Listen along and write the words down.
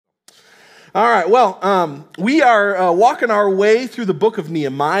All right, well, we are walking our way through the book of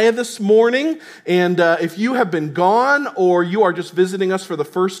Nehemiah this morning, and if you have been gone or you are just visiting us for the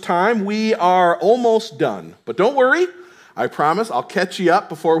first time, we are almost done. But don't worry, I promise I'll catch you up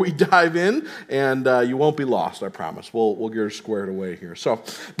before we dive in, and you won't be lost, I promise. We'll get her squared away here. So,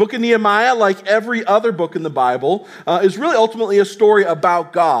 book of Nehemiah, like every other book in the Bible, is really ultimately a story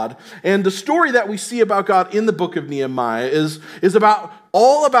about God. And the story that we see about God in the book of Nehemiah is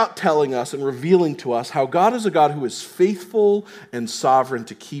all about telling us and revealing to us how God is a God who is faithful and sovereign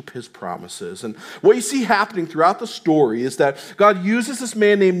to keep his promises. And what you see happening throughout the story is that God uses this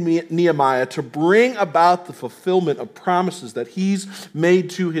man named Nehemiah to bring about the fulfillment of promises that he's made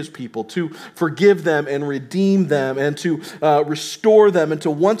to his people, to forgive them and redeem them and to restore them and to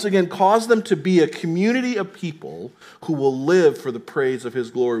once again cause them to be a community of people who will live for the praise of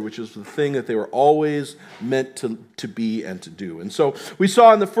his glory, which is the thing that they were always meant to be and to do. And so we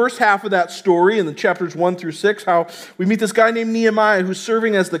saw in the first half of that story, in the chapters 1 through 6, how we meet this guy named Nehemiah who's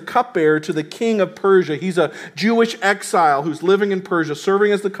serving as the cupbearer to the king of Persia. He's a Jewish exile who's living in Persia,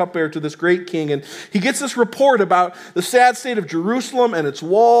 serving as the cupbearer to this great king. And he gets this report about the sad state of Jerusalem and its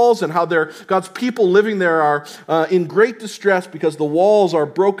walls and how God's people living there are in great distress because the walls are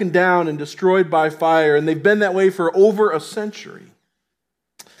broken down and destroyed by fire. And they've been that way for over a century.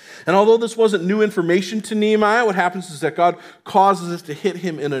 And although this wasn't new information to Nehemiah, what happens is that God causes it to hit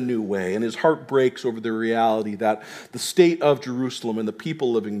him in a new way, and his heart breaks over the reality that the state of Jerusalem and the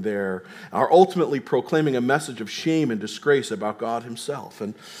people living there are ultimately proclaiming a message of shame and disgrace about God himself.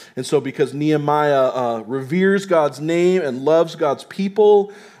 And so because Nehemiah reveres God's name and loves God's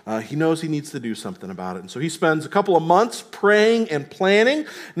people, he knows he needs to do something about it. And so he spends a couple of months praying and planning,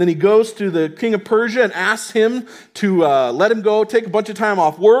 and then he goes to the king of Persia and asks him to let him go, take a bunch of time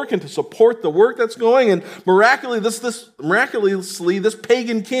off work and to support the work that's going. And miraculously, this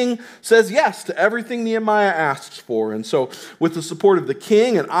pagan king says yes to everything Nehemiah asks for. And so with the support of the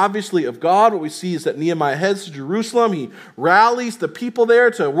king and obviously of God, what we see is that Nehemiah heads to Jerusalem. He rallies the people there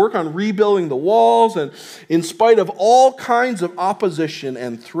to work on rebuilding the walls. And in spite of all kinds of opposition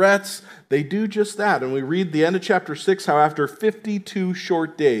and threats, they do just that. And we read the end of chapter 6 how after 52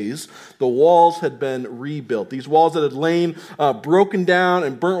 short days, the walls had been rebuilt. These walls that had lain broken down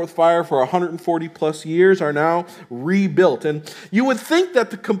and burnt with fire for 140 plus years are now rebuilt. And you would think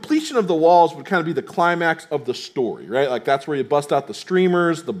that the completion of the walls would kind of be the climax of the story, right? Like that's where you bust out the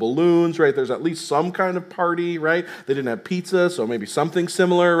streamers, the balloons, right? There's at least some kind of party, right? They didn't have pizza, so maybe something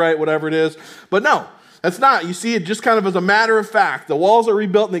similar, right? Whatever it is. But no. That's not. You see it just kind of as a matter of fact. The walls are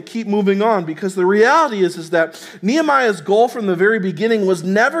rebuilt and they keep moving on because the reality is that Nehemiah's goal from the very beginning was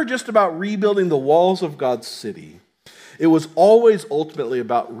never just about rebuilding the walls of God's city. It was always ultimately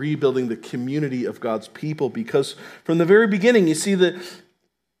about rebuilding the community of God's people because from the very beginning, you see that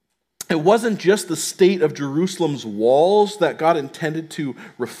it wasn't just the state of Jerusalem's walls that God intended to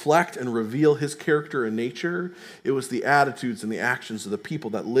reflect and reveal his character and nature. It was the attitudes and the actions of the people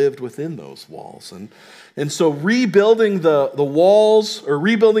that lived within those walls. And so rebuilding the walls, or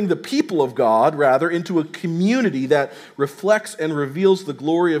rebuilding the people of God, rather, into a community that reflects and reveals the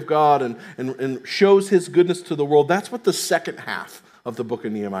glory of God and shows his goodness to the world, that's what the second half of the book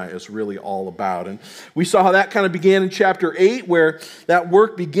of Nehemiah is really all about. And we saw how that kind of began in chapter 8, where that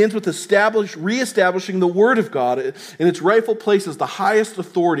work begins with reestablishing the Word of God in its rightful place as the highest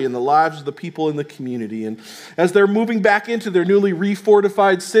authority in the lives of the people in the community. And as they're moving back into their newly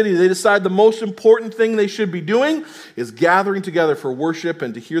refortified city, they decide the most important thing they should be doing is gathering together for worship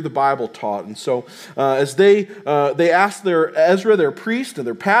and to hear the Bible taught. And so as they ask Ezra, their priest, and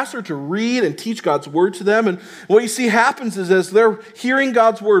their pastor to read and teach God's Word to them. And what you see happens is as they're hearing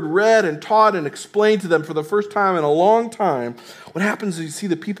God's word read and taught and explained to them for the first time in a long time, what happens is you see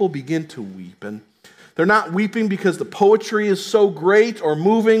the people begin to weep. And they're not weeping because the poetry is so great or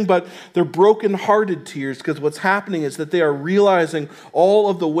moving, but they're broken-hearted tears because what's happening is that they are realizing all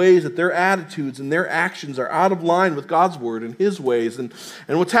of the ways that their attitudes and their actions are out of line with God's word and his ways. And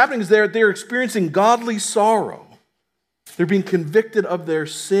what's happening is they're experiencing godly sorrow. They're being convicted of their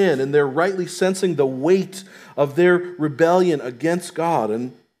sin, and they're rightly sensing the weight of their rebellion against God,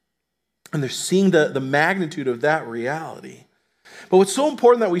 and they're seeing the magnitude of that reality. But what's so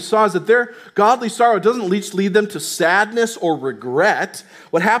important that we saw is that their godly sorrow doesn't lead them to sadness or regret.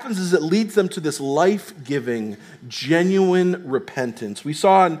 What happens is it leads them to this life-giving, genuine repentance. We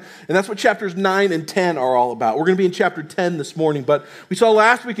saw, and that's what chapters 9 and 10 are all about. We're going to be in chapter 10 this morning, but we saw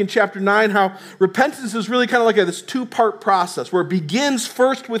last week in chapter 9 how repentance is really kind of like this two-part process where it begins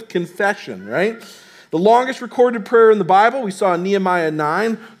first with confession, right? The longest recorded prayer in the Bible, we saw in Nehemiah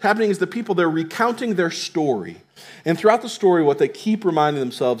 9, happening is the people, they're recounting their story. And throughout the story, what they keep reminding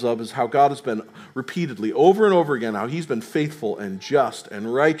themselves of is how God has been repeatedly, over and over again, how he's been faithful and just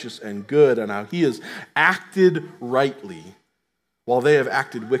and righteous and good, and how he has acted rightly while they have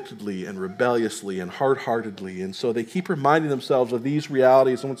acted wickedly and rebelliously and hard-heartedly. And so they keep reminding themselves of these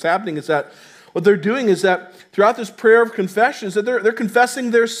realities. And what's happening is that what they're doing is that throughout this prayer of confession is that they're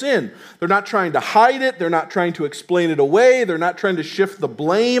confessing their sin. They're not trying to hide it. They're not trying to explain it away. They're not trying to shift the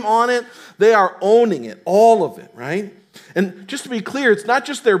blame on it. They are owning it, all of it, right? And just to be clear, it's not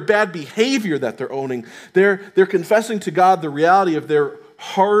just their bad behavior that they're owning. They're confessing to God the reality of their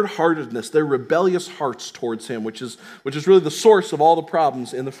hard-heartedness, their rebellious hearts towards him, which is really the source of all the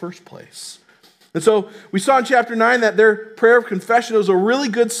problems in the first place. And so we saw in chapter 9 that their prayer of confession was a really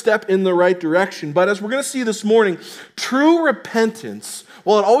good step in the right direction. But as we're going to see this morning, true repentance,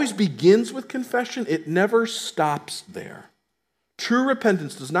 while it always begins with confession, it never stops there. True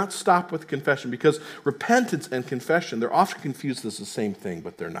repentance does not stop with confession, because repentance and confession, they're often confused as the same thing,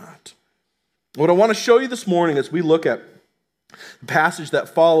 but they're not. What I want to show you this morning as we look at the passage that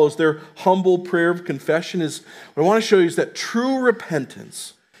follows their humble prayer of confession is, what I want to show you is that true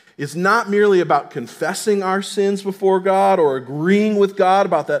repentance is not merely about confessing our sins before God or agreeing with God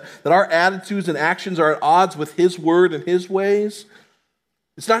about that our attitudes and actions are at odds with his word and his ways.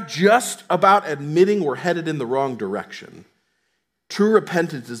 It's not just about admitting we're headed in the wrong direction. True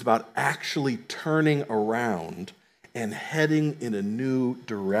repentance is about actually turning around and heading in a new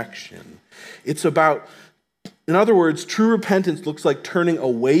direction. It's about, in other words, true repentance looks like turning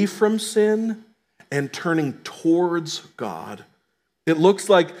away from sin and turning towards God. It looks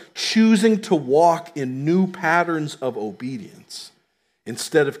like choosing to walk in new patterns of obedience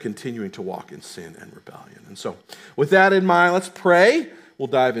instead of continuing to walk in sin and rebellion. And so, with that in mind, let's pray. We'll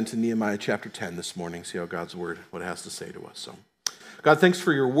dive into Nehemiah chapter 10 this morning, see how God's word, what it has to say to us. So, God, thanks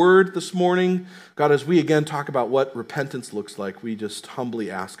for your word this morning. God, as we again talk about what repentance looks like, we just humbly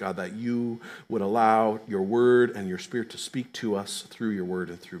ask, God, that you would allow your word and your spirit to speak to us through your word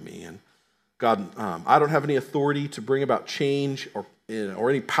and through me. And God, I don't have any authority to bring about change or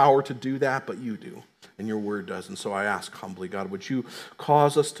any power to do that, but you do, and your word does. And so I ask humbly, God, would you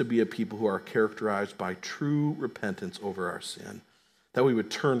cause us to be a people who are characterized by true repentance over our sin, that we would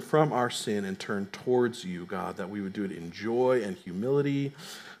turn from our sin and turn towards you, God, that we would do it in joy and humility,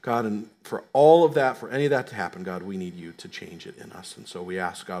 God, and for all of that, for any of that to happen, God, we need you to change it in us. And so we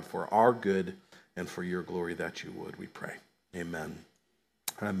ask, God, for our good and for your glory that you would, we pray. Amen.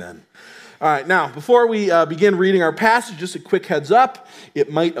 Amen. All right, now, before we begin reading our passage, just a quick heads up.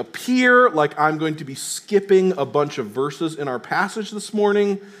 It might appear like I'm going to be skipping a bunch of verses in our passage this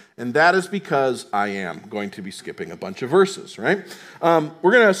morning, and that is because I am going to be skipping a bunch of verses, right?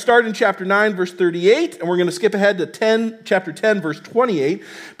 We're going to start in chapter 9, verse 38, and we're going to skip ahead to chapter 10, verse 28,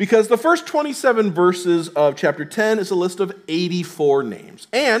 because the first 27 verses of chapter 10 is a list of 84 names.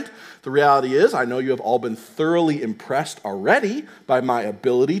 And the reality is, I know you have all been thoroughly impressed already by my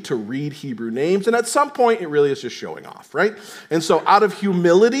ability to read Hebrew names, and at some point, it really is just showing off, right? And so out of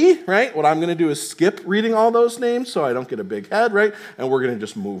humility, right, what I'm going to do is skip reading all those names so I don't get a big head, right? And we're going to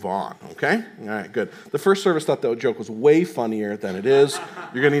just move on, okay? All right, good. The first service thought that joke was way funnier than it is.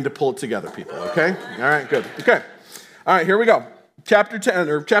 You're going to need to pull it together, people, okay? All right, good. Okay. All right, here we go.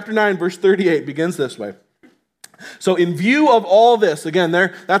 Chapter 9, verse 38 begins this way. So in view of all this, again,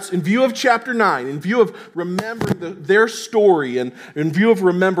 that's in view of chapter 9, in view of remembering their story, and in view of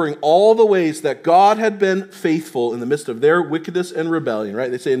remembering all the ways that God had been faithful in the midst of their wickedness and rebellion, right?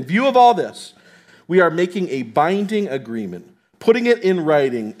 They say, in view of all this, we are making a binding agreement, putting it in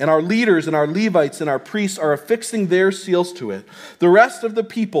writing, and our leaders and our Levites and our priests are affixing their seals to it. The rest of the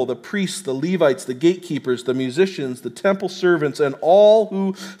people, the priests, the Levites, the gatekeepers, the musicians, the temple servants, and all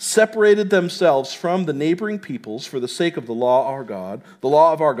who separated themselves from the neighboring peoples for the sake of the law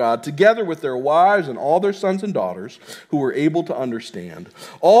of our God, together with their wives and all their sons and daughters who were able to understand.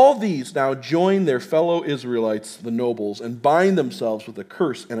 All these now join their fellow Israelites, the nobles, and bind themselves with a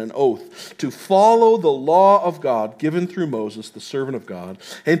curse and an oath to follow the law of God given through Moses, the servant of God,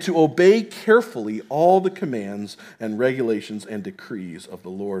 and to obey carefully all the commands and regulations and decrees of the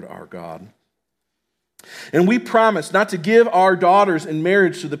Lord our God. And we promise not to give our daughters in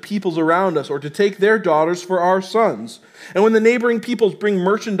marriage to the peoples around us, or to take their daughters for our sons. And when the neighboring peoples bring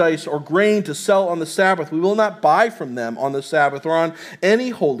merchandise or grain to sell on the Sabbath, we will not buy from them on the Sabbath or on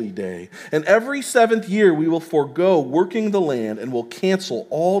any holy day. And every seventh year we will forego working the land and will cancel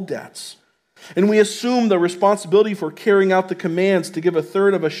all debts. And we assume the responsibility for carrying out the commands to give a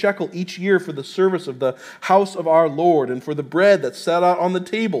third of a shekel each year for the service of the house of our Lord, and for the bread that's set out on the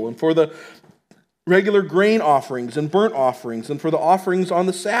table, and for the regular grain offerings and burnt offerings, and for the offerings on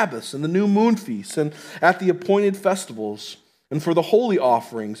the Sabbaths and the new moon feasts and at the appointed festivals, and for the holy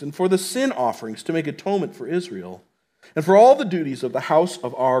offerings and for the sin offerings to make atonement for Israel, and for all the duties of the house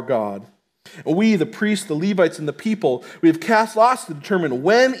of our God. And we, the priests, the Levites, and the people, we have cast lots to determine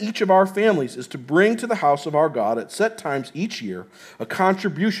when each of our families is to bring to the house of our God at set times each year a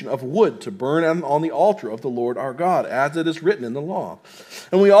contribution of wood to burn on the altar of the Lord our God, as it is written in the law.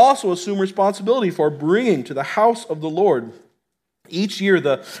 And we also assume responsibility for bringing to the house of the Lord each year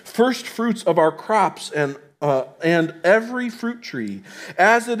the first fruits of our crops and every fruit tree.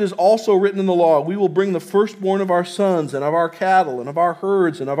 As it is also written in the law, we will bring the firstborn of our sons and of our cattle and of our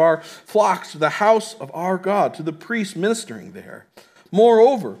herds and of our flocks to the house of our God, to the priests ministering there.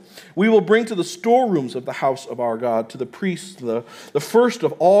 Moreover, we will bring to the storerooms of the house of our God, to the priests, the first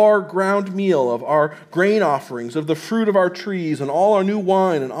of all our ground meal, of our grain offerings, of the fruit of our trees, and all our new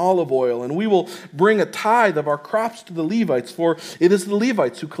wine and olive oil. And we will bring a tithe of our crops to the Levites, for it is the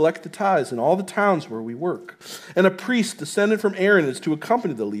Levites who collect the tithes in all the towns where we work. And a priest descended from Aaron is to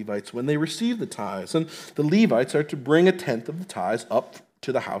accompany the Levites when they receive the tithes. And the Levites are to bring a tenth of the tithes up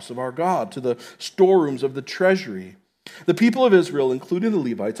to the house of our God, to the storerooms of the treasury. The people of Israel, including the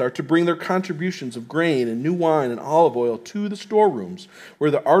Levites, are to bring their contributions of grain and new wine and olive oil to the storerooms,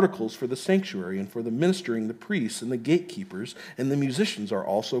 where the articles for the sanctuary and for the ministering, the priests and the gatekeepers and the musicians are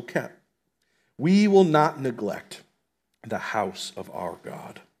also kept. We will not neglect the house of our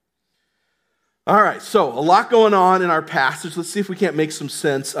God. All right, so a lot going on in our passage. Let's see if we can't make some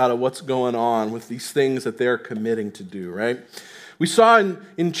sense out of what's going on with these things that they're committing to do, right? We saw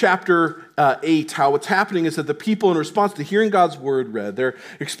in chapter 8 how what's happening is that the people, in response to hearing God's word read, they're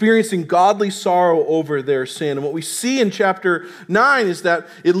experiencing godly sorrow over their sin. And what we see in chapter 9 is that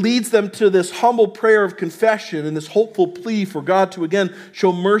it leads them to this humble prayer of confession and this hopeful plea for God to again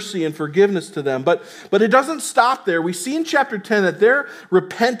show mercy and forgiveness to them. But it doesn't stop there. We see in chapter 10 that their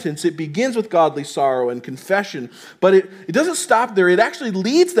repentance, it begins with godly sorrow and confession, but it doesn't stop there. It actually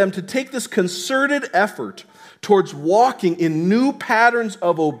leads them to take this concerted effort towards walking in new patterns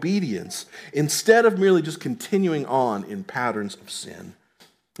of obedience instead of merely just continuing on in patterns of sin.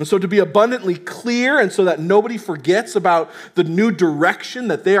 And so to be abundantly clear and so that nobody forgets about the new direction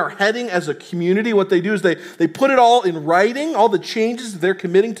that they are heading as a community, what they do is they put it all in writing, all the changes that they're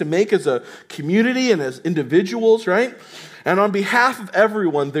committing to make as a community and as individuals, right? And on behalf of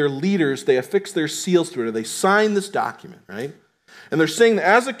everyone, their leaders, they affix their seals to it, or they sign this document, right? And they're saying that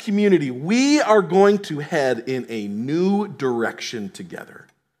as a community, we are going to head in a new direction together.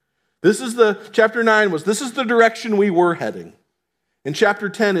 This is chapter 9 was, this is the direction we were heading. And chapter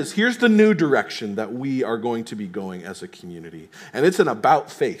 10 is, here's the new direction that we are going to be going as a community. And it's an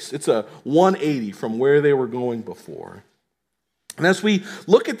about face. It's a 180 from where they were going before. And as we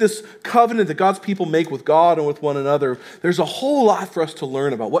look at this covenant that God's people make with God and with one another, there's a whole lot for us to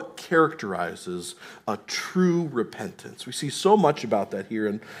learn about what characterizes a true repentance. We see so much about that here.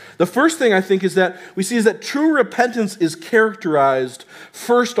 And the first thing I think is that we see is that true repentance is characterized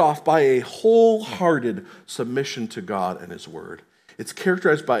first off by a wholehearted submission to God and His Word. It's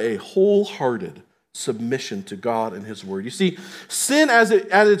characterized by a wholehearted submission to God and His Word. You see, sin at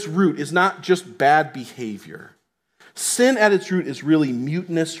its root is not just bad behavior. Sin at its root is really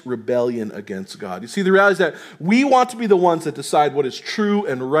mutinous rebellion against God. You see, the reality is that we want to be the ones that decide what is true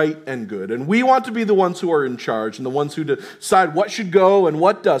and right and good. And we want to be the ones who are in charge and the ones who decide what should go and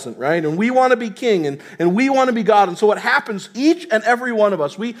what doesn't, right? And we want to be king and we want to be God. And so what happens, each and every one of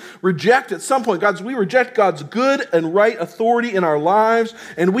us, we reject at some point, we reject God's good and right authority in our lives,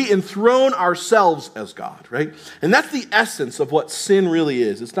 and we enthrone ourselves as God, right? And that's the essence of what sin really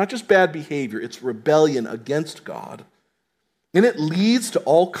is. It's not just bad behavior, it's rebellion against God. And it leads to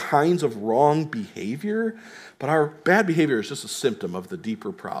all kinds of wrong behavior, but our bad behavior is just a symptom of the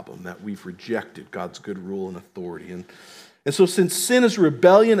deeper problem that we've rejected God's good rule and authority. And so since sin is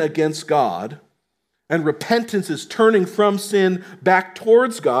rebellion against God, and repentance is turning from sin back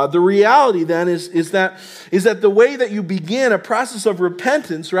towards God, the reality then is that the way that you begin a process of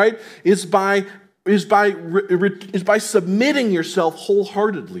repentance, right, is by submitting yourself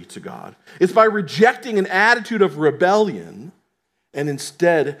wholeheartedly to God. It's by rejecting an attitude of rebellion and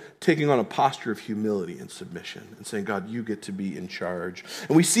instead taking on a posture of humility and submission and saying, God, you get to be in charge.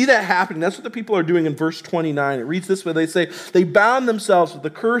 And we see that happening. That's what the people are doing in verse 29. It reads this way. They say, they bound themselves with a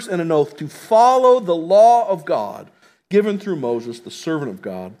curse and an oath to follow the law of God given through Moses, the servant of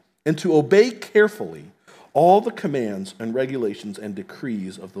God, and to obey carefully all the commands and regulations and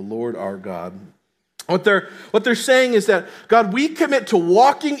decrees of the Lord our God. What they're saying is that, God, we commit to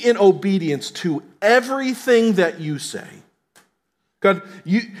walking in obedience to everything that you say. God,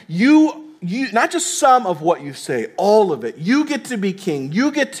 you not just some of what you say, all of it. You get to be king.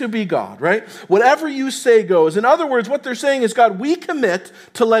 You get to be God, right? Whatever you say goes. In other words, what they're saying is, God, we commit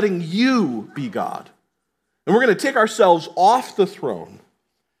to letting you be God. And we're going to take ourselves off the throne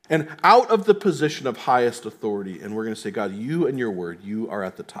and out of the position of highest authority. And we're going to say, God, you and your word, you are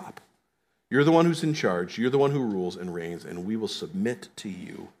at the top. You're the one who's in charge. You're the one who rules and reigns, and we will submit to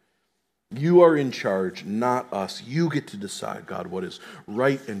you. You are in charge, not us. You get to decide, God, what is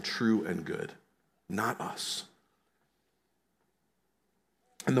right and true and good, not us.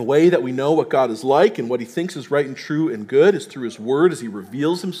 And the way that we know what God is like and what he thinks is right and true and good is through his word as he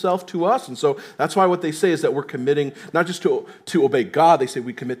reveals himself to us. And so that's why what they say is that we're committing not just to obey God, they say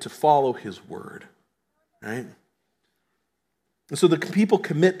we commit to follow his word, right? And so the people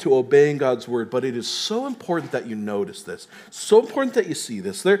commit to obeying God's word, but it is so important that you notice this, so important that you see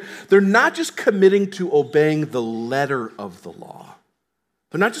this. They're not just committing to obeying the letter of the law.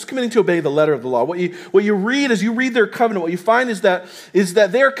 They're not just committing to obey the letter of the law. What you read as you read their covenant, what you find is that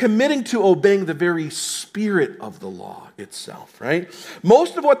they're committing to obeying the very spirit of the law itself, right?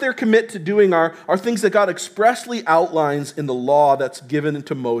 Most of what they're commit to doing are things that God expressly outlines in the law that's given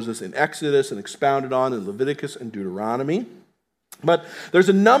to Moses in Exodus and expounded on in Leviticus and Deuteronomy. But there's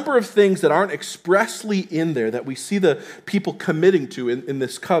a number of things that aren't expressly in there that we see the people committing to in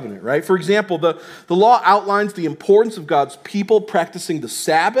this covenant, right? For example, the law outlines the importance of God's people practicing the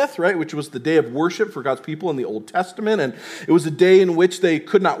Sabbath, right, which was the day of worship for God's people in the Old Testament. And it was a day in which they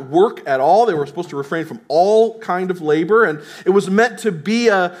could not work at all. They were supposed to refrain from all kind of labor. And it was meant to be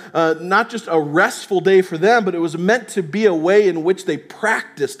not just a restful day for them, but it was meant to be a way in which they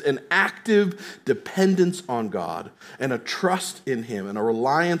practiced an active dependence on God and a trust in him and a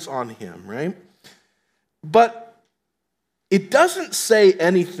reliance on him, right? But it doesn't say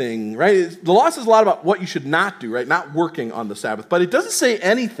anything, right? The law says a lot about what you should not do, right? Not working on the Sabbath. But it doesn't say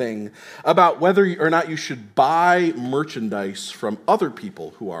anything about whether or not you should buy merchandise from other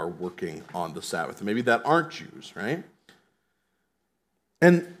people who are working on the Sabbath, maybe that aren't Jews, right?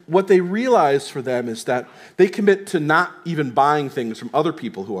 And what they realize for them is that they commit to not even buying things from other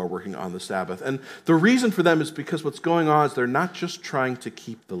people who are working on the Sabbath. And the reason for them is because what's going on is they're not just trying to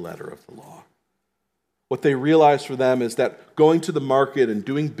keep the letter of the law. What they realize for them is that going to the market and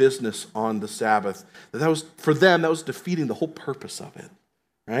doing business on the Sabbath, that was for them, that was defeating the whole purpose of it,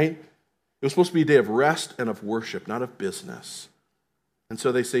 right? It was supposed to be a day of rest and of worship, not of business. And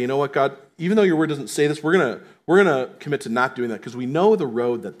so they say, you know what, God, even though your word doesn't say this, we're gonna commit to not doing that because we know the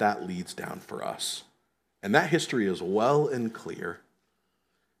road that leads down for us. And that history is well and clear.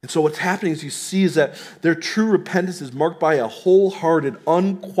 And so what's happening is you see is that their true repentance is marked by a wholehearted,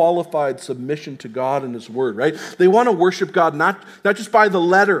 unqualified submission to God and his word, right? They want to worship God not just by the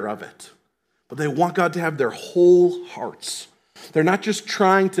letter of it, but they want God to have their whole hearts. They're not just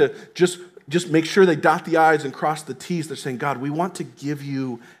trying to just make sure they dot the I's and cross the T's. They're saying, God, we want to give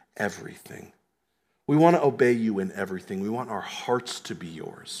you everything. We want to obey you in everything. We want our hearts to be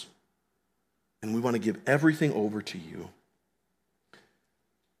yours. And we want to give everything over to you.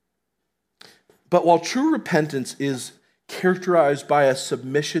 But while true repentance is characterized by a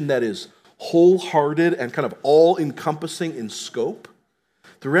submission that is wholehearted and kind of all-encompassing in scope,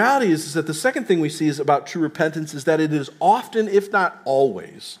 the reality is that the second thing we see is about true repentance is that it is often, if not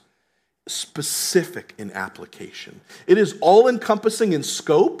always, specific in application. It is all-encompassing in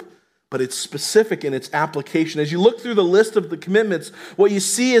scope, but it's specific in its application. As you look through the list of the commitments, what you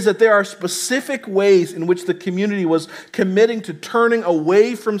see is that there are specific ways in which the community was committing to turning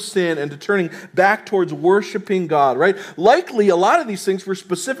away from sin and to turning back towards worshiping God, right? Likely, a lot of these things were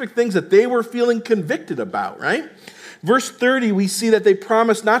specific things that they were feeling convicted about, right? Verse 30, we see that they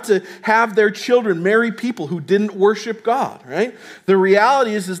promised not to have their children marry people who didn't worship God, right? The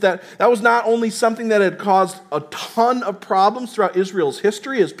reality is that was not only something that had caused a ton of problems throughout Israel's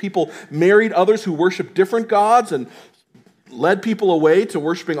history as people married others who worshiped different gods and led people away to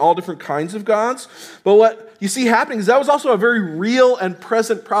worshiping all different kinds of gods. But what you see happening is that was also a very real and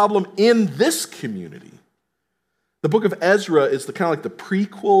present problem in this community. The book of Ezra is kind of like the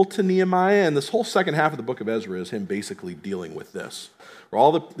prequel to Nehemiah, and this whole second half of the book of Ezra is him basically dealing with this. Where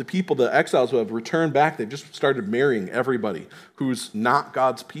all the people, the exiles who have returned back, they've just started marrying everybody who's not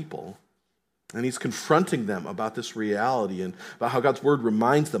God's people. And he's confronting them about this reality and about how God's word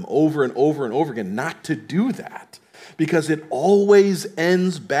reminds them over and over and over again not to do that because it always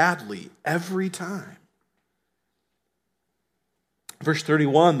ends badly every time. Verse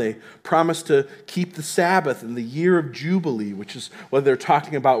 31, they promise to keep the Sabbath and the year of Jubilee, which is what they're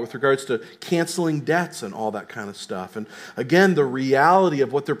talking about with regards to canceling debts and all that kind of stuff. And again, the reality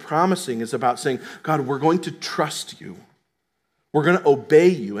of what they're promising is about saying, God, we're going to trust you. We're going to obey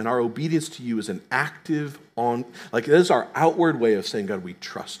you, and our obedience to you is an active it is our outward way of saying, God, we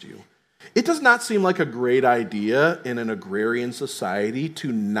trust you. It does not seem like a great idea in an agrarian society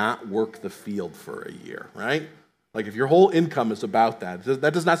to not work the field for a year, right? Like if your whole income is about that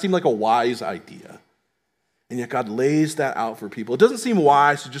does not seem like a wise idea. And yet God lays that out for people. It doesn't seem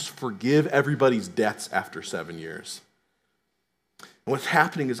wise to just forgive everybody's debts after 7 years. And what's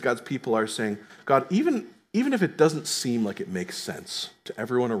happening is God's people are saying, God, even if it doesn't seem like it makes sense to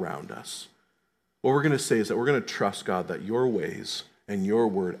everyone around us, what we're going to say is that we're going to trust, God, that your ways and your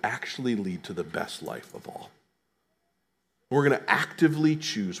word actually lead to the best life of all. We're going to actively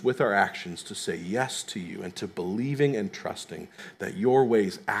choose with our actions to say yes to you and to believing and trusting that your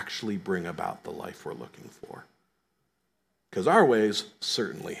ways actually bring about the life we're looking for. Because our ways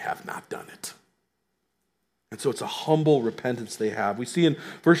certainly have not done it. And so it's a humble repentance they have. We see in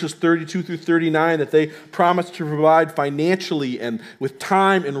verses 32 through 39 that they promise to provide financially and with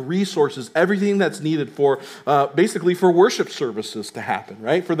time and resources everything that's needed for basically for worship services to happen,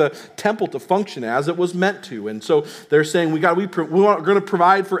 right? For the temple to function as it was meant to. And so they're saying, we're going to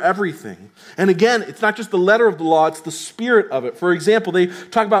provide for everything. And again, it's not just the letter of the law, it's the spirit of it. For example, they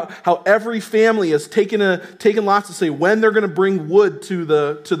talk about how every family has taken lots to say when they're going to bring wood to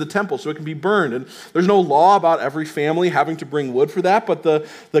the temple so it can be burned. And there's no law about every family having to bring wood for that, but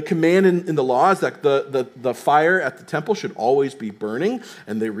the command in the law is that the fire at the temple should always be burning,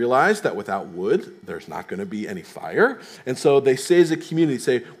 and they realize that without wood, there's not going to be any fire. And so they say as a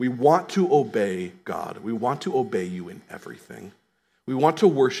community, we want to obey God. We want to obey you in everything. We want to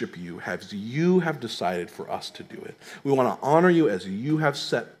worship you as you have decided for us to do it. We want to honor you as you have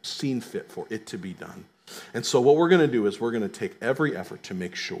seen fit for it to be done. And so what we're going to do is we're going to take every effort to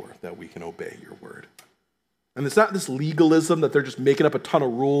make sure that we can obey your word. And it's not this legalism that they're just making up a ton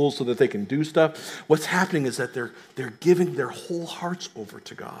of rules so that they can do stuff. What's happening is that they're giving their whole hearts over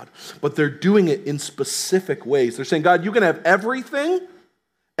to God, but they're doing it in specific ways. They're saying, God, you can have everything.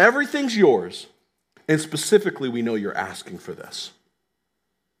 Everything's yours. And specifically, we know you're asking for this.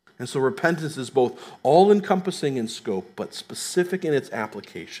 And so repentance is both all-encompassing in scope, but specific in its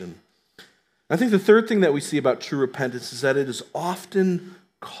application. I think the third thing that we see about true repentance is that it is often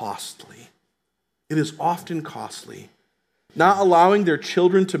costly. It is often costly. Not allowing their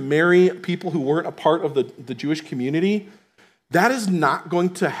children to marry people who weren't a part of the Jewish community, that is not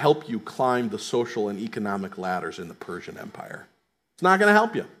going to help you climb the social and economic ladders in the Persian Empire. It's not going to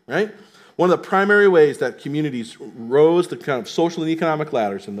help you, right? One of the primary ways that communities rose the kind of social and economic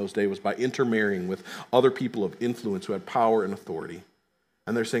ladders in those days was by intermarrying with other people of influence who had power and authority.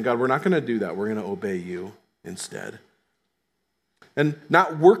 And they're saying, God, we're not going to do that. We're going to obey you instead. And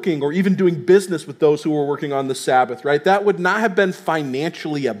not working or even doing business with those who were working on the Sabbath, right? That would not have been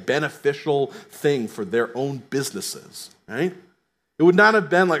financially a beneficial thing for their own businesses, right? It would not have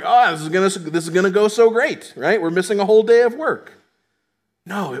been like, oh, this is gonna go so great, right? We're missing a whole day of work.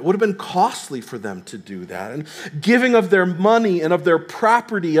 No, it would have been costly for them to do that. And giving of their money and of their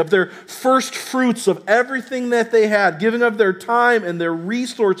property, of their first fruits of everything that they had, giving of their time and their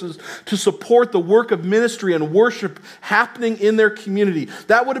resources to support the work of ministry and worship happening in their community,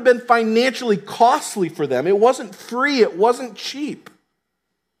 that would have been financially costly for them. It wasn't free. It wasn't cheap.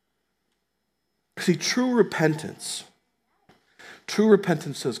 See, true repentance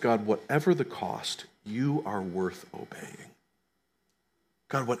says, God, whatever the cost, you are worth obeying.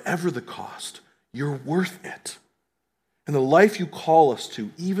 God, whatever the cost, you're worth it. And the life you call us to,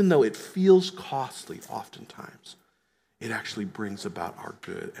 even though it feels costly oftentimes, it actually brings about our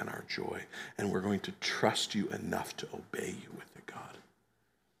good and our joy. And we're going to trust you enough to obey you with it, God.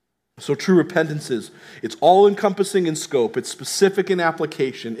 So true repentance it's all-encompassing in scope. It's specific in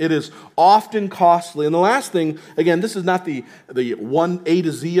application. It is often costly. And the last thing, again, this is not the one A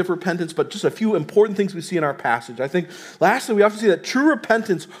to Z of repentance, but just a few important things we see in our passage. I think, lastly, we often see that true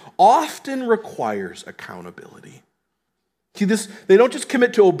repentance often requires accountability. See, they don't just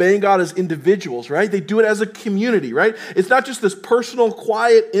commit to obeying God as individuals, right? They do it as a community, right? It's not just this personal,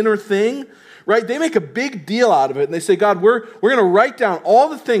 quiet, inner thing, right? They make a big deal out of it, and they say, God, we're going to write down all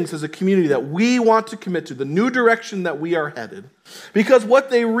the things as a community that we want to commit to, the new direction that we are headed. Because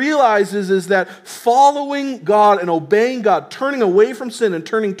what they realize is that following God and obeying God, turning away from sin and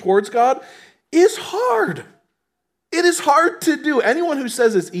turning towards God, is hard. It is hard to do. Anyone who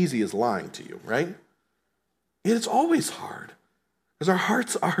says it's easy is lying to you, right? It's always hard. Because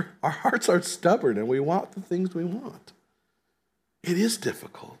our hearts are stubborn, and we want the things we want. It is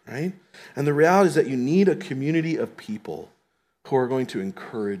difficult, right? And the reality is that you need a community of people who are going to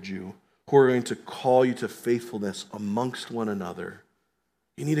encourage you, who are going to call you to faithfulness amongst one another,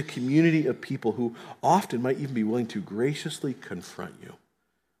 You need a community of people who often might even be willing to graciously confront you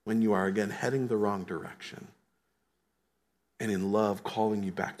when you are, again, heading the wrong direction, and in love calling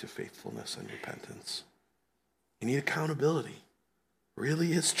you back to faithfulness and repentance. You need accountability. It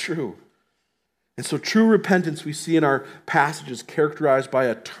really is true. And so true repentance we see in our passages characterized by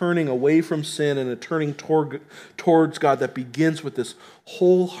a turning away from sin and a turning towards God that begins with this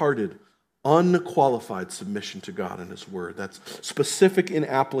wholehearted, unqualified submission to God and His Word. That's specific in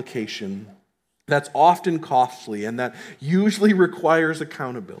application, that's often costly, and that usually requires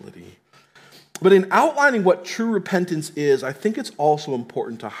accountability. But in outlining what true repentance is, I think it's also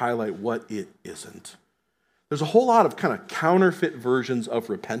important to highlight what it isn't. There's a whole lot of kind of counterfeit versions of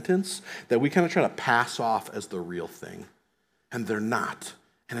repentance that we kind of try to pass off as the real thing, and they're not.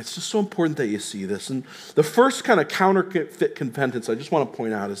 And it's just so important that you see this. And the first kind of counterfeit repentance I just want to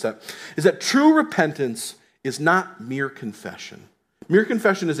point out is that true repentance is not mere confession. Mere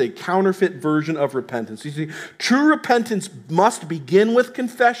confession is a counterfeit version of repentance. You see, true repentance must begin with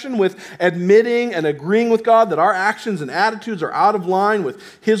confession, with admitting and agreeing with God that our actions and attitudes are out of line with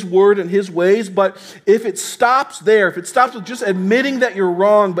His Word and His ways. But if it stops there, if it stops with just admitting that you're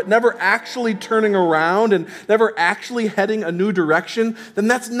wrong, but never actually turning around and never actually heading a new direction, then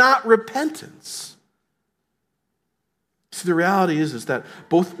that's not repentance. See, the reality is that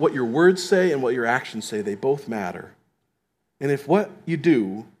both what your words say and what your actions say, they both matter. And if what you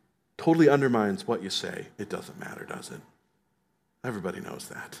do totally undermines what you say, it doesn't matter, does it? Everybody knows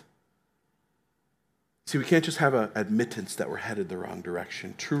that. See, we can't just have an admittance that we're headed the wrong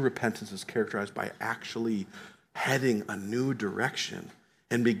direction. True repentance is characterized by actually heading a new direction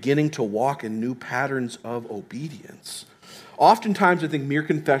and beginning to walk in new patterns of obedience. Oftentimes, I think mere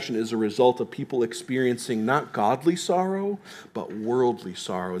confession is a result of people experiencing not godly sorrow, but worldly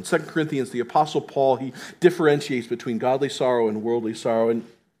sorrow. In 2 Corinthians, the Apostle Paul, he differentiates between godly sorrow and worldly sorrow.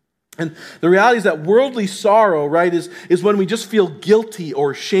 And the reality is that worldly sorrow, right, is when we just feel guilty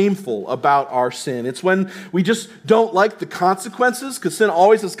or shameful about our sin. It's when we just don't like the consequences, because sin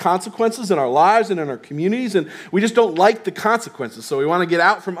always has consequences in our lives and in our communities, and we just don't like the consequences, so we want to get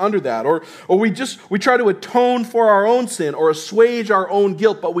out from under that. Or we try to atone for our own sin or assuage our own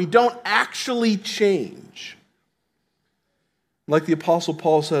guilt, but we don't actually change. Like the Apostle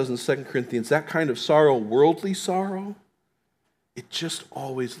Paul says in 2 Corinthians, that kind of sorrow, worldly sorrow, it just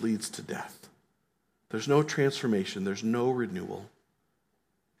always leads to death. There's no transformation. There's no renewal.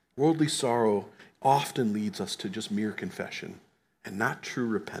 Worldly sorrow often leads us to just mere confession and not true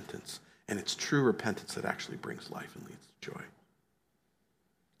repentance. And it's true repentance that actually brings life and leads to joy.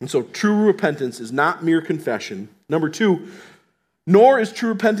 And so true repentance is not mere confession. Number two, nor is true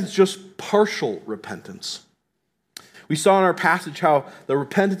repentance just partial repentance. We saw in our passage how the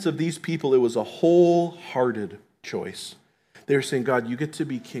repentance of these people, it was a wholehearted choice. They're saying, God, you get to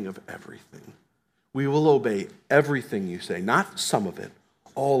be king of everything. We will obey everything you say, not some of it,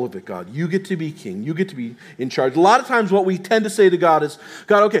 all of it, God. You get to be king. You get to be in charge. A lot of times what we tend to say to God is,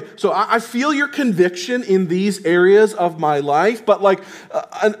 God, okay, so I feel your conviction in these areas of my life, but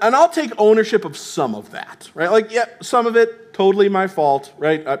and I'll take ownership of some of that, right? Some of it, totally my fault,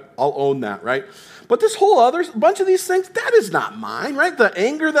 right? I'll own that, right? But this whole other bunch of these things, that is not mine, right? The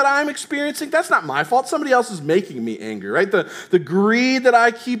anger that I'm experiencing, that's not my fault. Somebody else is making me angry, right? The greed that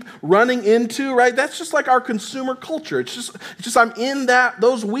I keep running into, right? That's just like our consumer culture. It's just I'm in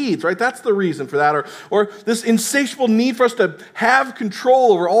those weeds, right? That's the reason for that. Or this insatiable need for us to have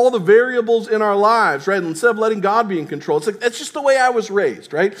control over all the variables in our lives, right? And instead of letting God be in control, it's like, that's just the way I was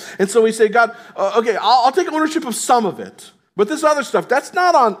raised, right? And so we say, God, okay, I'll take ownership of some of it. But this other stuff, that's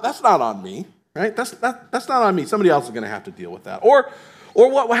not on me. Right? That's not on me. Somebody else is going to have to deal with that. Or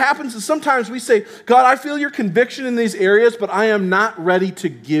what happens is sometimes we say, God, I feel your conviction in these areas, but I am not ready to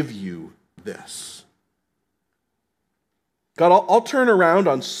give you this. God, I'll turn around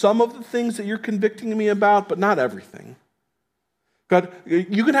on some of the things that you're convicting me about, but not everything. God,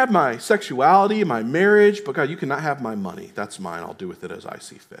 you can have my sexuality, my marriage, but God, you cannot have my money. That's mine. I'll do with it as I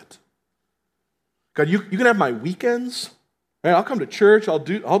see fit. God, you can have my weekends. Right, I'll come to church, I'll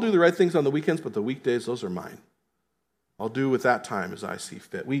do the right things on the weekends, but the weekdays, those are mine. I'll do with that time as I see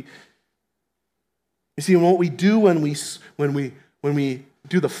fit. You see, what we do when we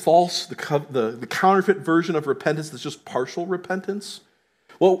do the counterfeit version of repentance that's just partial repentance,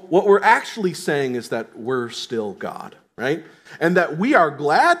 well, what we're actually saying is that we're still God, right? And that we are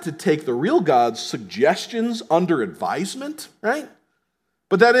glad to take the real God's suggestions under advisement, right?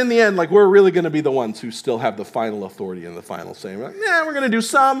 But that in the end, we're really going to be the ones who still have the final authority and the final say. We're going to do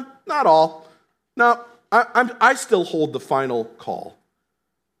some, not all. No, I still hold the final call.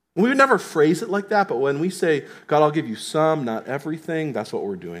 We would never phrase it like that, but when we say, God, I'll give you some, not everything, that's what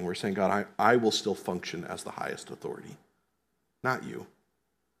we're doing. We're saying, God, I will still function as the highest authority, not you.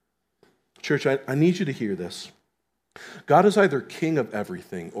 Church, I need you to hear this. God is either king of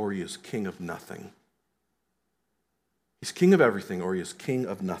everything or he is king of nothing. He's king of everything or he is king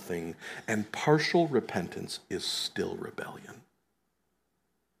of nothing, and partial repentance is still rebellion.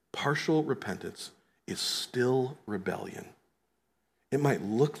 Partial repentance is still rebellion. It might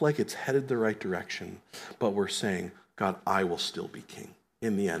look like it's headed the right direction, but we're saying, God, I will still be king.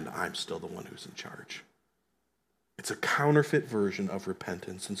 In the end, I'm still the one who's in charge. It's a counterfeit version of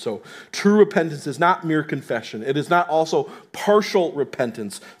repentance. And so true repentance is not mere confession. It is not also partial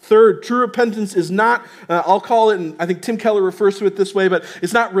repentance. Third, true repentance is not, I'll call it, and I think Tim Keller refers to it this way, but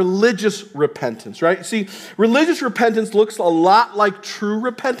it's not religious repentance, right? See, religious repentance looks a lot like true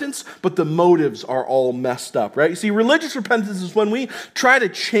repentance, but the motives are all messed up, right? You see, religious repentance is when we try to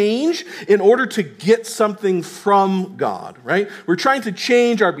change in order to get something from God, right? We're trying to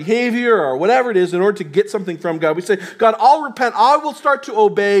change our behavior or whatever it is in order to get something from God. We say, God, I'll repent. I will start to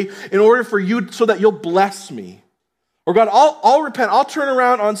obey in order for you so that you'll bless me. Or God, I'll repent. I'll turn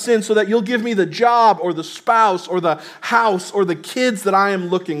around on sin so that you'll give me the job or the spouse or the house or the kids that I am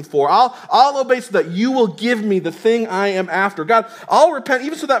looking for. I'll obey so that you will give me the thing I am after. God, I'll repent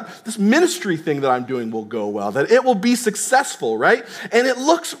even so that this ministry thing that I'm doing will go well, that it will be successful, right? And it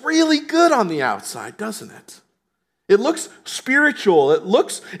looks really good on the outside, doesn't it? It looks spiritual. It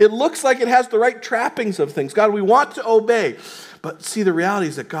looks like it has the right trappings of things. God, we want to obey. But see, the reality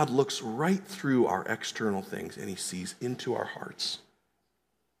is that God looks right through our external things and he sees into our hearts.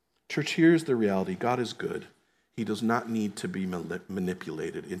 Church, here's the reality. God is good. He does not need to be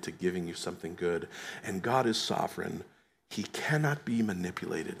manipulated into giving you something good. And God is sovereign. He cannot be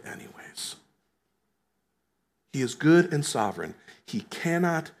manipulated anyways. He is good and sovereign. He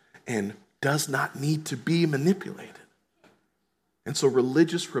cannot and does not need to be manipulated. And so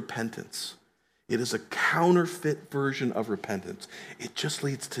religious repentance, it is a counterfeit version of repentance. It just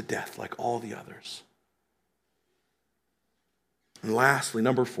leads to death like all the others. And lastly,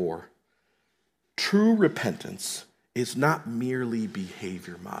 number 4, true repentance is not merely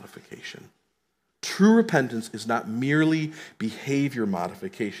behavior modification. True repentance is not merely behavior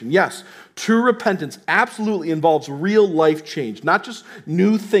modification. Yes, true repentance absolutely involves real life change, not just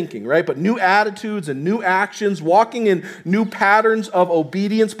new thinking, right? But new attitudes and new actions, walking in new patterns of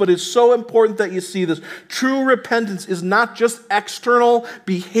obedience. But it's so important that you see this. True repentance is not just external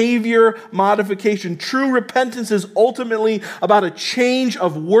behavior modification. True repentance is ultimately about a change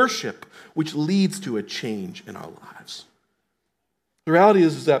of worship, which leads to a change in our lives. The reality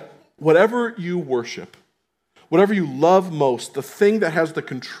is that whatever you worship, whatever you love most, the thing that has the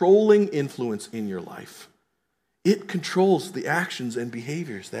controlling influence in your life, it controls the actions and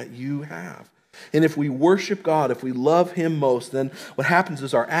behaviors that you have. And if we worship God, if we love him most, then what happens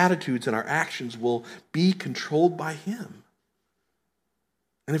is our attitudes and our actions will be controlled by him.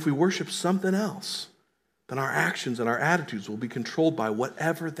 And if we worship something else, then our actions and our attitudes will be controlled by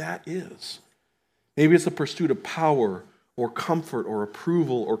whatever that is. Maybe it's the pursuit of power or comfort or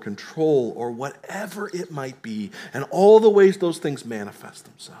approval or control or whatever it might be, and all the ways those things manifest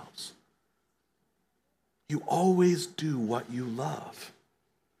themselves. You always do what you love.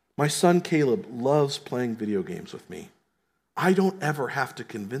 My son Caleb loves playing video games with me. I don't ever have to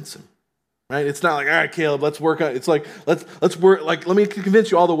convince him. Right? It's not like, all right, Caleb, let's work on it. It's like, let's work, like, let me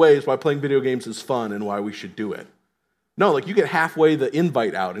convince you all the ways why playing video games is fun and why we should do it. No, like you get halfway the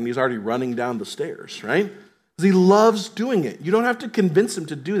invite out and he's already running down the stairs, right? Because he loves doing it. You don't have to convince him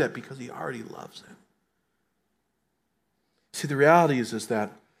to do that because he already loves it. See, the reality is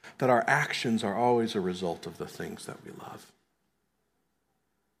that our actions are always a result of the things that we love.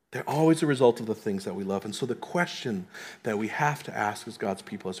 They're always a result of the things that we love. And so the question that we have to ask as God's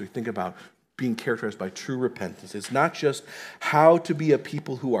people as we think about being characterized by true repentance is not just how to be a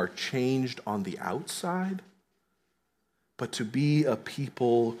people who are changed on the outside, but to be a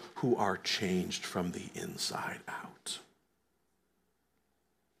people who are changed from the inside out.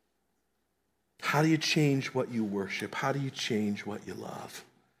 How do you change what you worship? How do you change what you love?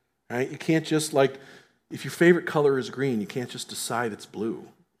 Right? You can't just, like, if your favorite color is green, you can't just decide it's blue,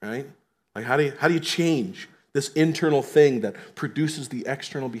 right? Like, how do you change this internal thing that produces the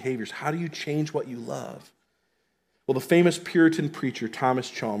external behaviors? How do you change what you love? Well, the famous Puritan preacher Thomas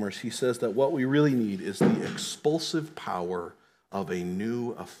Chalmers, he says that what we really need is the expulsive power of a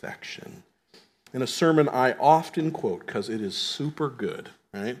new affection. In a sermon I often quote because it is super good,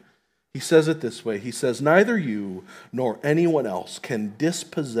 right? He says it this way. He says, "Neither you nor anyone else can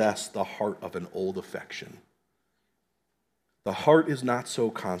dispossess the heart of an old affection. The heart is not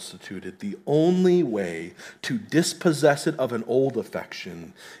so constituted. The only way to dispossess it of an old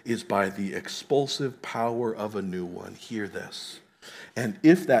affection is by the expulsive power of a new one. Hear this. And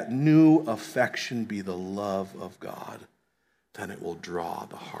if that new affection be the love of God, then it will draw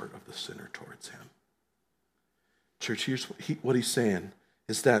the heart of the sinner towards him. Church, here's what he's saying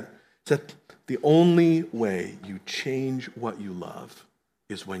is that the only way you change what you love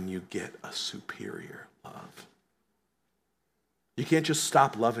is when you get a superior love. You can't just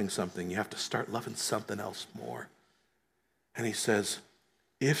stop loving something. You have to start loving something else more. And he says,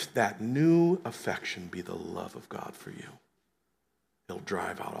 if that new affection be the love of God for you, it'll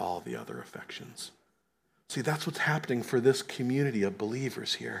drive out all the other affections. See, that's what's happening for this community of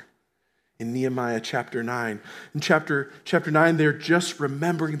believers here in Nehemiah chapter 9. In chapter 9, they're just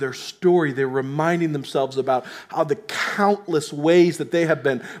remembering their story. They're reminding themselves about how the countless ways that they have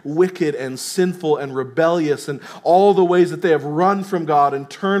been wicked and sinful and rebellious, and all the ways that they have run from God and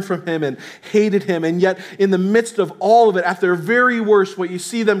turned from him and hated him. And yet, in the midst of all of it, at their very worst, what you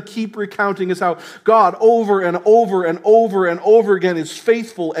see them keep recounting is how God over and over and over and over again is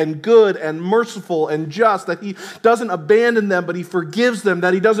faithful and good and merciful and just, that he doesn't abandon them, but he forgives them,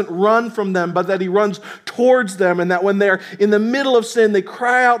 that he doesn't run from them, but that he runs towards them, and that when they're in the middle of sin, they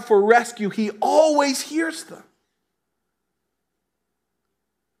cry out for rescue. He always hears them.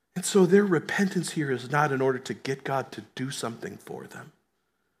 And so their repentance here is not in order to get God to do something for them.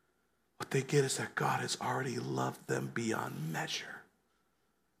 What they get is that God has already loved them beyond measure.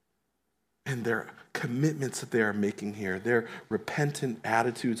 And their commitments that they are making here, their repentant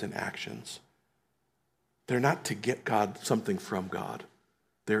attitudes and actions, they're not to get God something from God.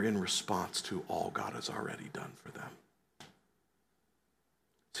 They're in response to all God has already done for them.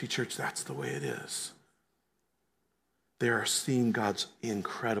 See, church, that's the way it is. They are seeing God's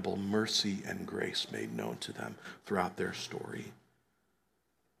incredible mercy and grace made known to them throughout their story.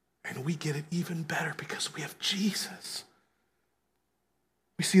 And we get it even better because we have Jesus.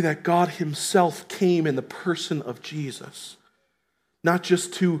 We see that God himself came in the person of Jesus, not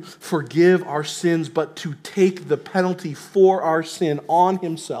just to forgive our sins, but to take the penalty for our sin on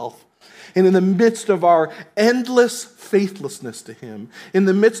himself. And in the midst of our endless faithlessness to him, in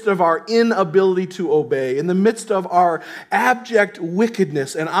the midst of our inability to obey, in the midst of our abject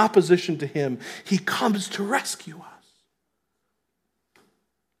wickedness and opposition to him, he comes to rescue us.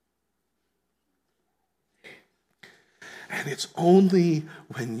 And it's only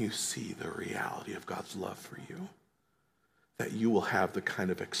when you see the reality of God's love for you that you will have the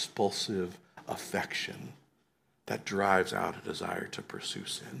kind of expulsive affection that drives out a desire to pursue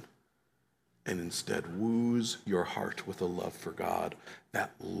sin, and instead woos your heart with a love for God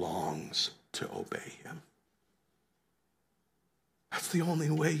that longs to obey him. That's the only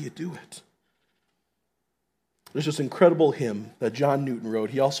way you do it. There's this incredible hymn that John Newton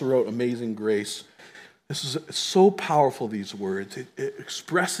wrote. He also wrote Amazing Grace. This is so powerful, these words. It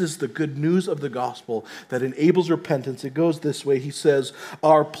expresses the good news of the gospel that enables repentance. It goes this way. He says,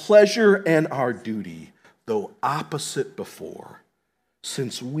 our pleasure and our duty, though opposite before,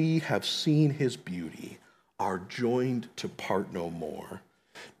 since we have seen his beauty, are joined to part no more,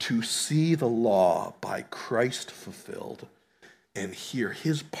 to see the law by Christ fulfilled, and hear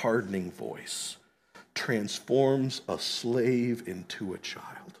his pardoning voice, transforms a slave into a child.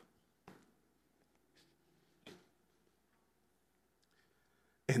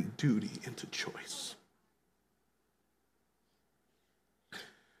 And duty into choice.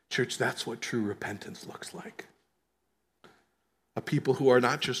 Church, that's what true repentance looks like. A people who are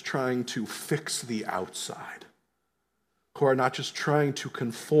not just trying to fix the outside, who are not just trying to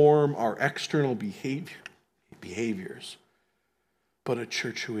conform our external behaviors, but a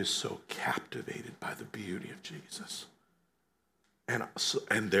church who is so captivated by the beauty of Jesus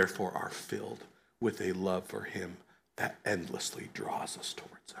and therefore are filled with a love for him that endlessly draws us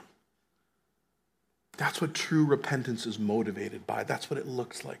towards him. That's what true repentance is motivated by. That's what it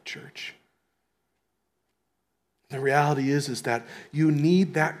looks like, church. The reality is that you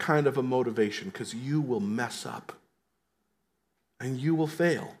need that kind of a motivation because you will mess up and you will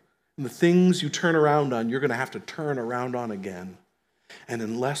fail. And the things you turn around on, you're going to have to turn around on again. And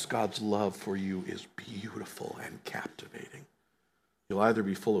unless God's love for you is beautiful and captivating, you'll either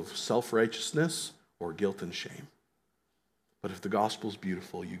be full of self-righteousness or guilt and shame. But if the gospel's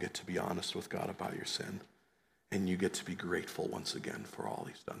beautiful, you get to be honest with God about your sin, and you get to be grateful once again for all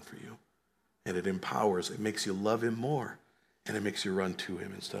he's done for you. And it empowers, it makes you love him more, and it makes you run to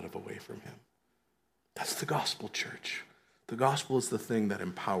him instead of away from him. That's the gospel, church. The gospel is the thing that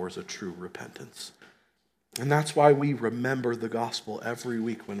empowers a true repentance. And that's why we remember the gospel every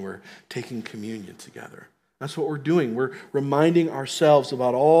week when we're taking communion together. That's what we're doing. We're reminding ourselves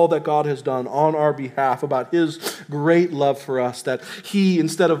about all that God has done on our behalf, about his great love for us, that he,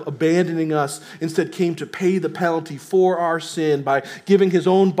 instead of abandoning us, instead came to pay the penalty for our sin by giving his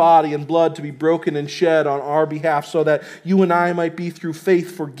own body and blood to be broken and shed on our behalf so that you and I might be through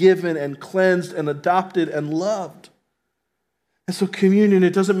faith forgiven and cleansed and adopted and loved. And so communion,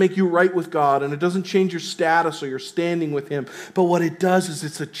 it doesn't make you right with God, and it doesn't change your status or your standing with him, but what it does is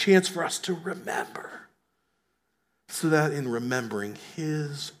it's a chance for us to remember. So that in remembering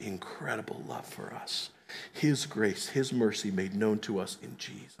his incredible love for us, his grace, his mercy made known to us in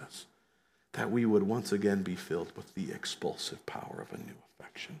Jesus, that we would once again be filled with the expulsive power of a new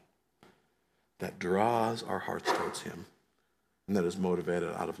affection that draws our hearts towards him and that is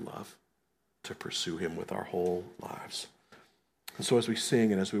motivated out of love to pursue him with our whole lives. And so as we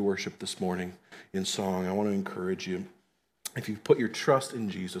sing and as we worship this morning in song, I want to encourage you, if you put your trust in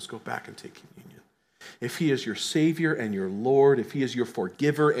Jesus, go back and take communion. If he is your Savior and your Lord, if he is your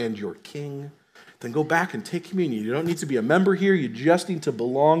forgiver and your King, then go back and take communion. You don't need to be a member here. You just need to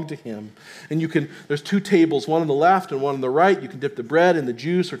belong to him. And there's two tables, one on the left and one on the right. You can dip the bread in the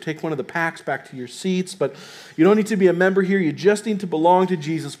juice or take one of the packs back to your seats. But you don't need to be a member here. You just need to belong to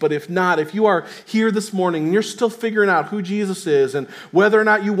Jesus. But if not, if you are here this morning and you're still figuring out who Jesus is and whether or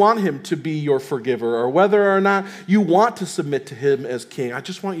not you want him to be your forgiver or whether or not you want to submit to him as King, I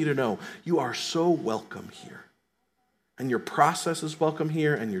just want you to know you are so welcome here. And your process is welcome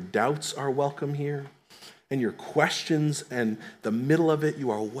here, and your doubts are welcome here, and your questions and the middle of it, you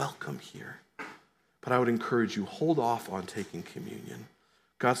are welcome here. But I would encourage you, hold off on taking communion.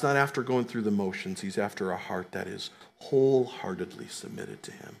 God's not after going through the motions. He's after a heart that is wholeheartedly submitted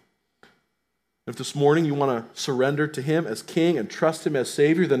to him. If this morning you want to surrender to him as King and trust him as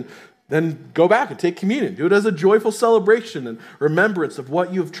Savior, then go back and take communion. Do it as a joyful celebration and remembrance of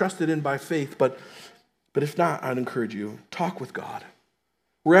what you have trusted in by faith. But if not, I'd encourage you, talk with God.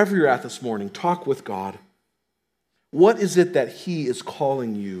 Wherever you're at this morning, talk with God. What is it that he is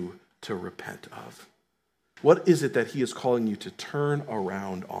calling you to repent of? What is it that he is calling you to turn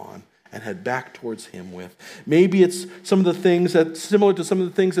around on and head back towards him with? Maybe it's some of the things similar to some of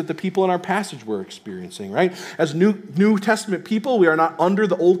the things that the people in our passage were experiencing, right? As New Testament people, we are not under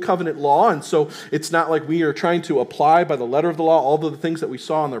the old covenant law, and so it's not like we are trying to apply by the letter of the law all of the things that we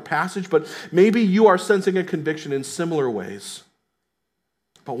saw in their passage, but maybe you are sensing a conviction in similar ways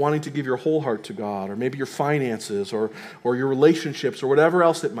about wanting to give your whole heart to God, or maybe your finances, or your relationships, or whatever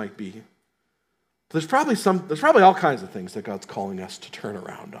else it might be. There's probably all kinds of things that God's calling us to turn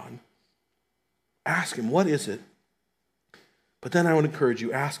around on. Ask him, what is it? But then I would encourage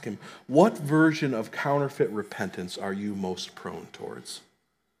you, ask him, what version of counterfeit repentance are you most prone towards?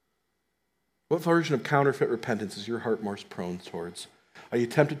 What version of counterfeit repentance is your heart most prone towards? Are you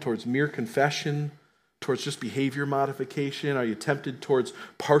tempted towards mere confession, towards just behavior modification? Are you tempted towards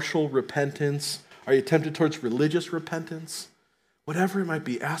partial repentance? Are you tempted towards religious repentance? Whatever it might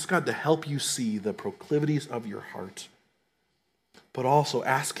be, ask God to help you see the proclivities of your heart. But also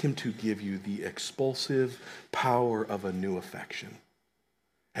ask him to give you the expulsive power of a new affection.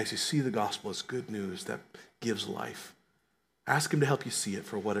 As you see the gospel as good news that gives life, ask him to help you see it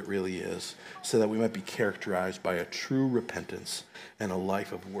for what it really is, so that we might be characterized by a true repentance and a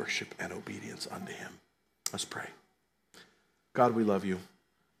life of worship and obedience unto him. Let's pray. God, we love you,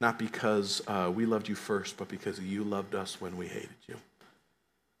 not because we loved you first, but because you loved us when we hated you.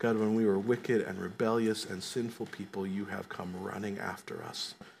 God, when we were wicked and rebellious and sinful people, you have come running after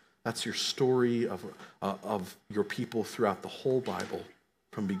us. That's your story of your people throughout the whole Bible,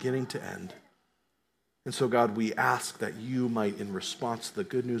 from beginning to end. And so, God, we ask that you might, in response to the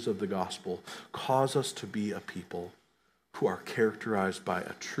good news of the gospel, cause us to be a people who are characterized by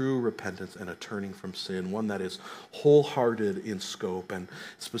a true repentance and a turning from sin, one that is wholehearted in scope and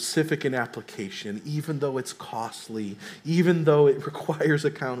specific in application, even though it's costly, even though it requires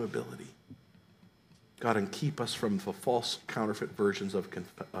accountability. God, and keep us from the false counterfeit versions of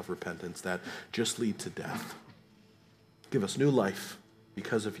repentance that just lead to death. Give us new life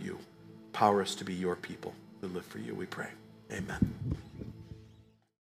because of you. Empower us to be your people who live for you, we pray. Amen.